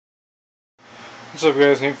What's up,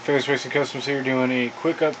 guys? Nick Famous Racing Customs here, doing a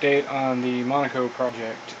quick update on the Monaco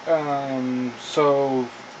project. So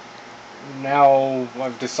now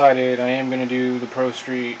I've decided I am going to do the Pro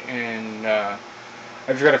Street, and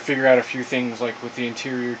I've got to figure out a few things, like with the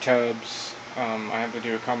interior tubs. I have to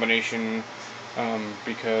do a combination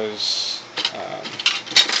because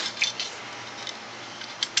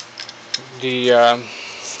the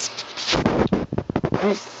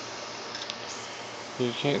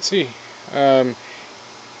you can't see. Um,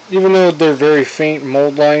 Even though they're very faint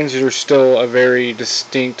mold lines, there's still a very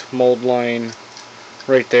distinct mold line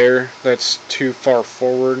right there that's too far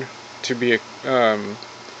forward to be a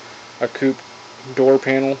coupe door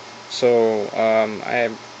panel. So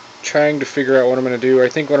I'm trying to figure out what I'm going to do. I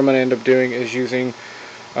think what I'm going to end up doing is using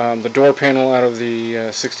the door panel out of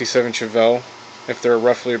the 67 Chevelle. If they're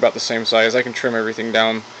roughly about the same size, I can trim everything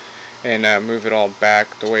down and move it all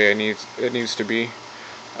back the way it needs to be.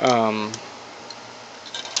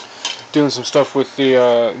 Doing some stuff with the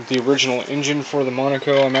original engine for the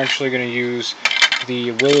Monaco. I'm actually going to use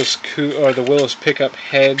the Willis pickup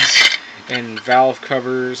heads and valve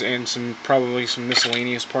covers and probably some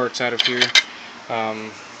miscellaneous parts out of here.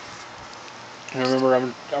 And remember,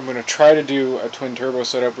 I'm going to try to do a twin turbo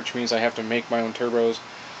setup, which means I have to make my own turbos,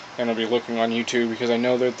 and I'll be looking on YouTube because I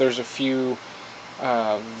know that there's a few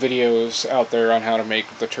videos out there on how to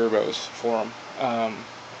make the turbos for them.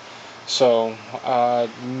 So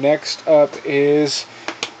next up is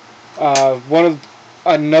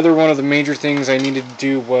another one of the major things I needed to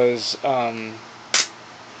do was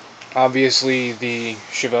obviously the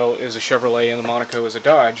Chevelle is a Chevrolet and the Monaco is a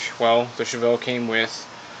Dodge. Well, the Chevelle came with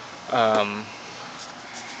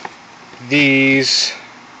these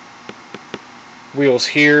wheels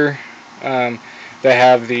here that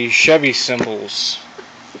have the Chevy symbols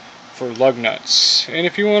for lug nuts. And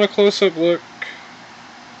if you want a close-up look,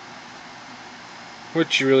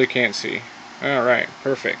 which you really can't see. Alright,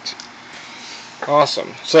 perfect.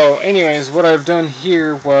 Awesome. So anyways, what I've done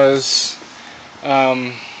here was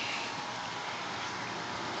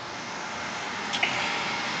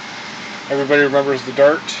everybody remembers the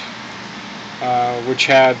Dart, which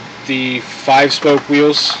had the 5-spoke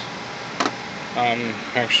wheels.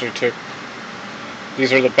 Actually took,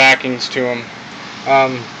 these are the backings to them.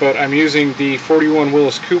 But I'm using the 41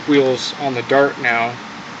 Willis coupe wheels on the Dart now.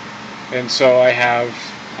 And so I have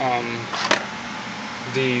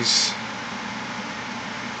these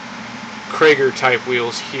Krager type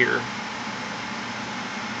wheels here,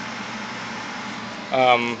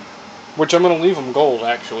 which I'm going to leave them gold.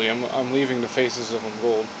 Actually, I'm leaving the faces of them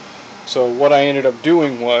gold. So what I ended up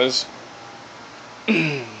doing was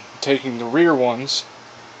taking the rear ones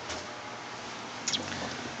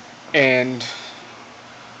and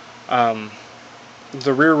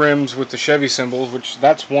the rear rims with the Chevy symbols, which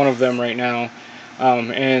that's one of them right now,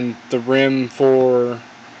 and the rim for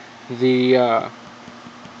the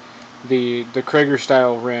Krager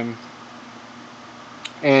style rim,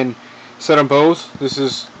 and set them both. This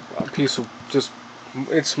is a piece of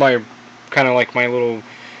it's my kind of like my little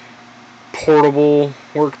portable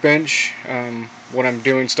workbench. When I'm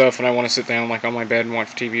doing stuff and I want to sit down like on my bed and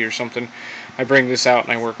watch TV or something, I bring this out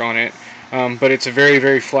and I work on it. But it's a very,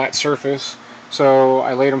 very flat surface. So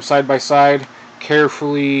I laid them side by side,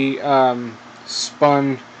 carefully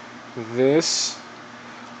spun this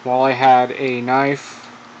while I had a knife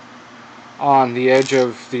on the edge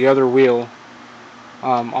of the other wheel,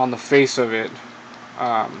 on the face of it,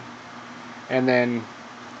 and then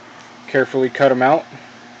carefully cut them out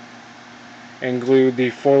and glued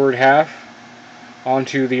the forward half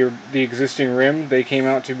onto the existing rim. They came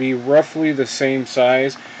out to be roughly the same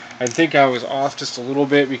size. I think I was off just a little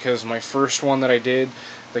bit because my first one that I did,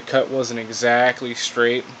 the cut wasn't exactly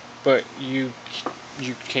straight, but you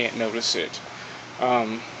can't notice it.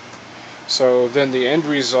 So then the end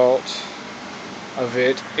result of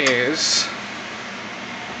it is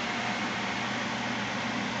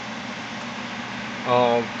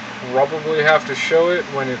I'll probably have to show it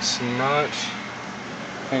when it's not.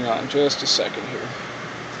 Hang on just a second here.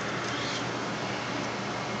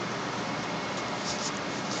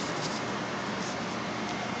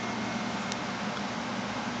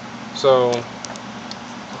 So,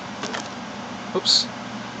 oops,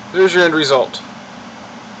 there's your end result.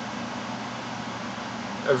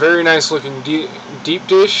 A very nice looking deep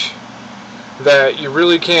dish that you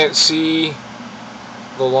really can't see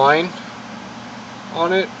the line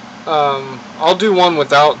on it. I'll do one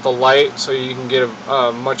without the light so you can get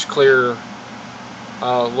a much clearer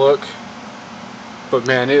look. But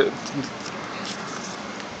man,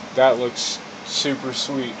 that looks super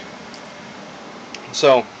sweet.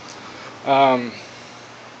 So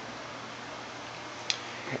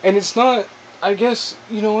And it's not, I guess,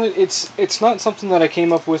 you know what, it's not something that I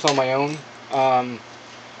came up with on my own. Um,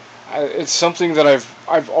 it's something that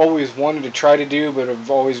I've always wanted to try to do, but I've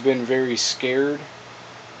always been very scared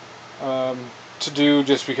to do,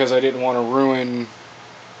 just because I didn't want to ruin.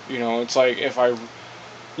 It's like if I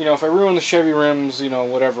ruin the Chevy rims,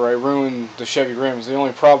 whatever, I ruin the Chevy rims. The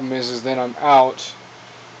only problem is then I'm out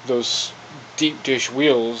those deep dish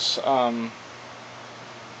wheels,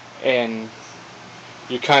 and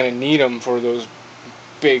you kind of need them for those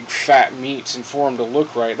big fat meats and for them to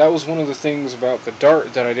look right. That was one of the things about the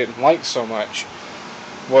Dart that I didn't like so much,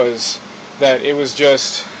 was that it was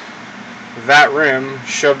just that rim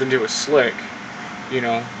shoved into a slick,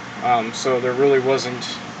 so there really wasn't,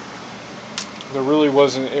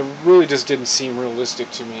 it really just didn't seem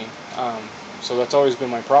realistic to me. So that's always been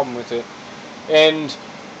my problem with it. And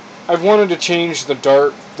I've wanted to change the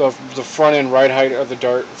Dart, the front end ride height of the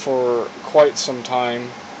Dart, for quite some time.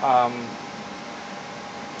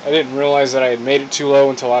 I didn't realize that I had made it too low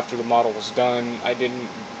until after the model was done. I didn't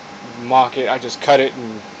mock it, I just cut it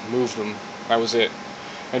and moved them. That was it.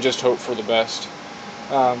 And just hope for the best.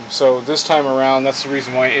 So this time around, that's the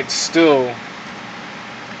reason why it's still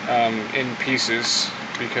in pieces,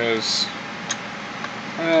 because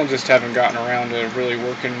I just haven't gotten around to really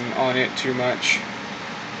working on it too much.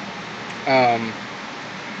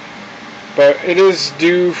 But it is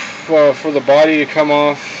due for the body to come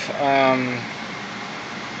off.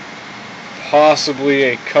 Possibly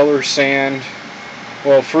a color sand.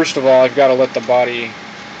 Well, first of all, I've got to let the body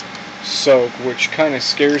soak, which kind of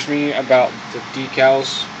scares me about the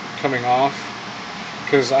decals coming off,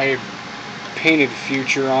 because I painted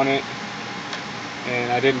Future on it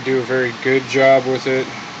and I didn't do a very good job with it,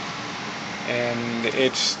 and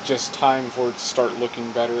it's just time for it to start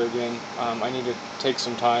looking better again. I need to take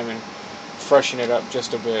some time and freshen it up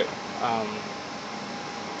just a bit,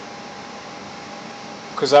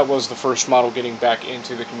 because that was the first model getting back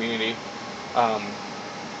into the community.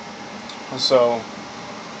 So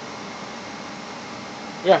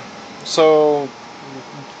yeah, so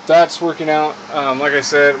that's working out. Like I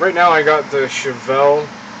said, right now I got the Chevelle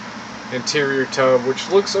interior tub, which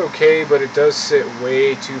looks okay, but it does sit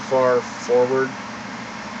way too far forward,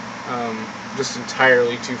 just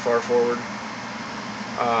entirely too far forward.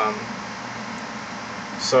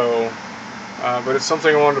 But it's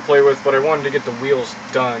something I wanted to play with, but I wanted to get the wheels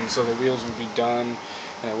done, so the wheels would be done,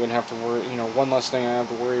 and I wouldn't have to worry, one less thing I have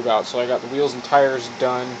to worry about. So I got the wheels and tires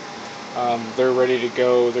done. They're ready to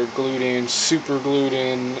go. They're glued in, super glued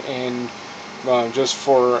in, and just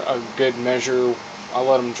for a good measure, I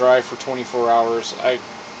let them dry for 24 hours.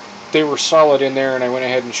 They were solid in there, and I went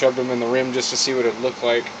ahead and shoved them in the rim just to see what it looked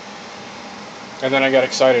like. And then I got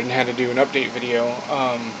excited and had to do an update video.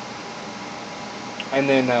 And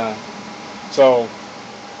then, so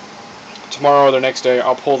tomorrow or the next day,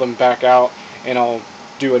 I'll pull them back out, and I'll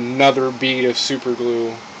do another bead of super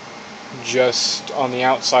glue just on the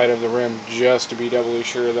outside of the rim, just to be doubly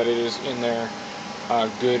sure that it is in there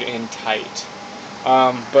good and tight.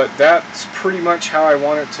 But that's pretty much how I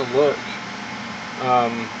want it to look.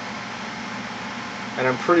 And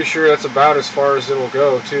I'm pretty sure that's about as far as it'll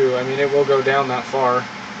go, too. I mean, it will go down that far.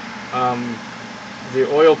 The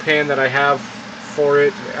oil pan that I have for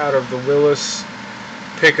it out of the Willis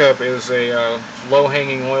pickup is a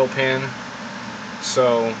low-hanging oil pan.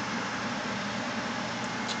 So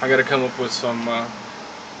I gotta come up with some, I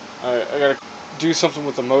gotta do something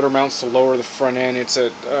with the motor mounts to lower the front end. It's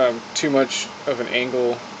at too much of an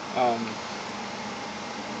angle,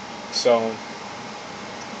 so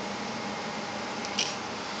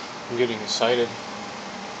I'm getting excited.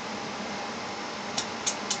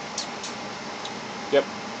 Yep,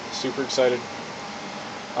 super excited.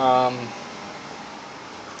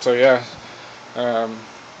 So yeah,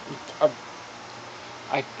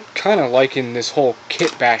 I kind of liken this whole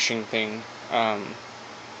kit bashing thing. I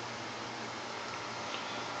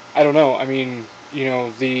don't know. I mean,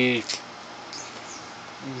 the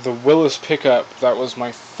Willis pickup, that was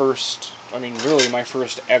my first, really my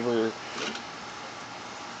first ever,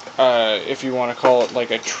 if you want to call it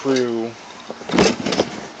like a true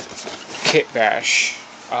kit bash.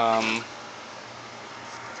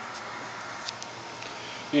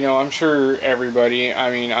 I'm sure everybody,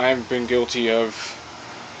 I've been guilty of,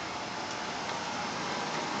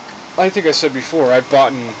 I think I said before, I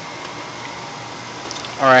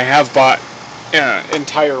have bought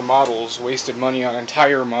entire models, wasted money on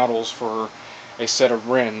entire models for a set of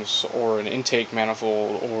rims, or an intake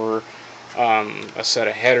manifold, or a set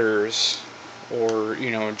of headers, or,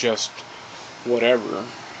 just whatever.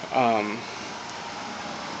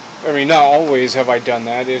 I mean, not always have I done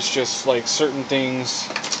that. It's just like certain things.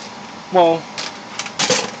 Well,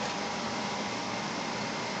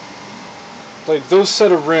 like those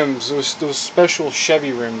set of rims, those special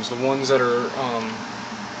Chevy rims, the ones that are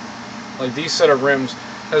like these set of rims,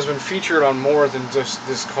 has been featured on more than just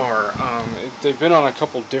this car. They've been on a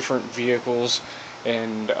couple different vehicles,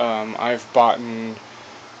 and I've bought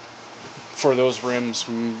for those rims,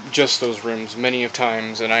 just those rims, many of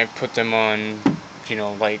times, and I put them on,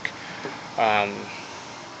 like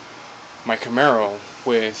my Camaro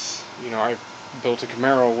with, I built a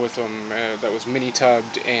Camaro with them that was mini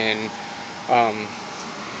tubbed, and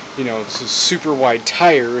this is super wide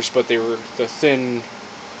tires, but they were the thin,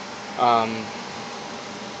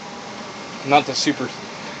 not the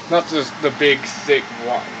big thick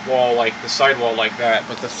wall like the sidewall like that,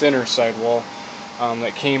 but the thinner sidewall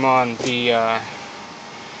that came on the.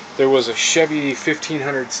 There was a Chevy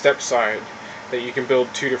 1500 step side that you can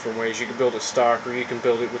build two different ways. You can build it stock, or you can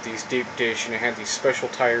build it with these deep dish, and it had these special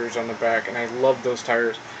tires on the back, and I love those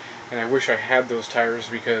tires, and I wish I had those tires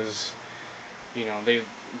because, they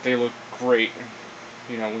look great.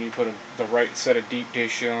 When you put the right set of deep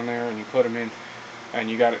dish on there, and you put them in, and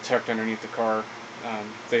you got it tucked underneath the car,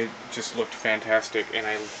 they just looked fantastic, and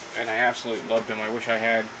I absolutely loved them. I wish I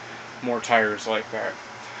had more tires like that.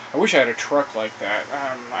 I wish I had a truck like that.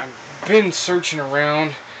 I've been searching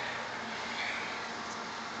around.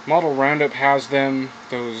 Model Roundup has them,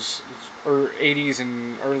 those 80s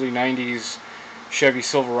and early 90s Chevy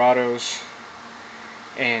Silverados,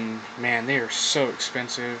 and man, they are so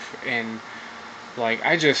expensive, and like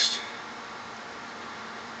I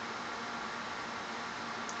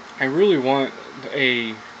really want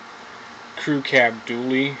a crew cab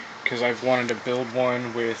dually, because I've wanted to build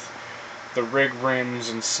one with the rig rims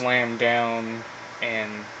and slam down,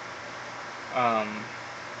 and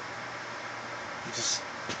just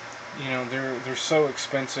they're so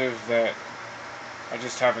expensive that I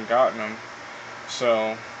just haven't gotten them.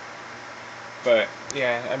 So, but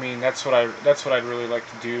yeah, I mean that's what I'd really like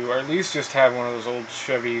to do, or at least just have one of those old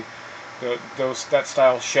Chevy, that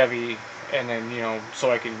style Chevy, and then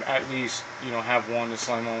so I can at least have one to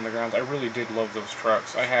slam on the ground. I really did love those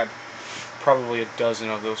trucks. I had probably a dozen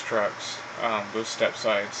of those trucks, those step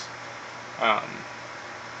sides.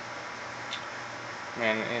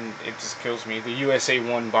 Man, and it just kills me. The USA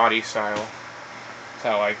 1 body style.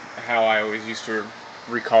 That's how I always used to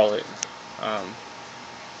recall it.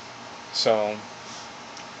 So,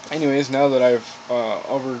 anyways, now that I've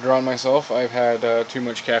overdrawn myself, I've had too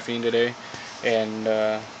much caffeine today, and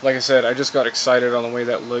like I said, I just got excited on the way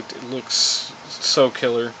that looked. It looks so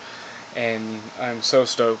killer, and I'm so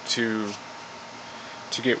stoked to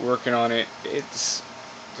get working on it. It's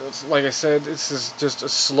like I said, this is just a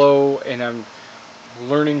slow and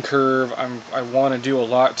learning curve. I want to do a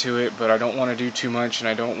lot to it, but I don't want to do too much, and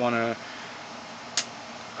I don't want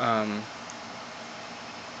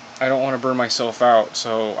to burn myself out.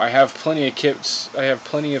 So I have plenty of kits. I have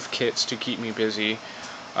plenty of kits to keep me busy.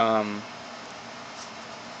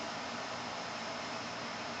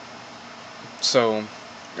 So,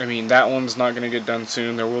 I mean, that one's not going to get done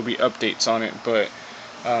soon. There will be updates on it, but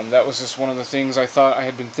that was just one of the things I thought I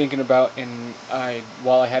had been thinking about, and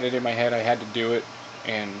while I had it in my head, I had to do it,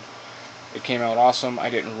 and it came out awesome. I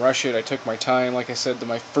didn't rush it. I took my time. Like I said,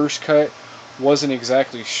 my first cut wasn't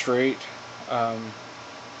exactly straight,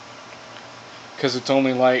 because it's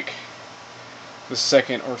only like the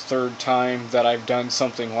second or third time that I've done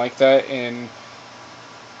something like that, and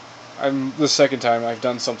the second time I've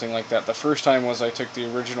done something like that. The first time was I took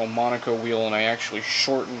the original Monaco wheel and I actually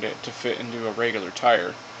shortened it to fit into a regular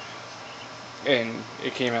tire, and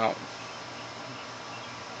it came out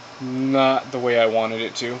not the way I wanted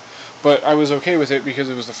it to, but I was okay with it because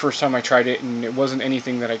it was the first time I tried it, and it wasn't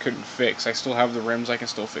anything that I couldn't fix. I still have the rims, I can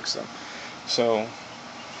still fix them. So,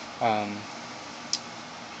 but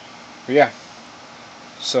yeah.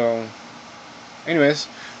 So, anyways,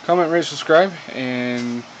 comment, rate, subscribe,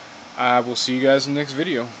 and I will see you guys in the next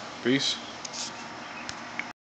video. Peace.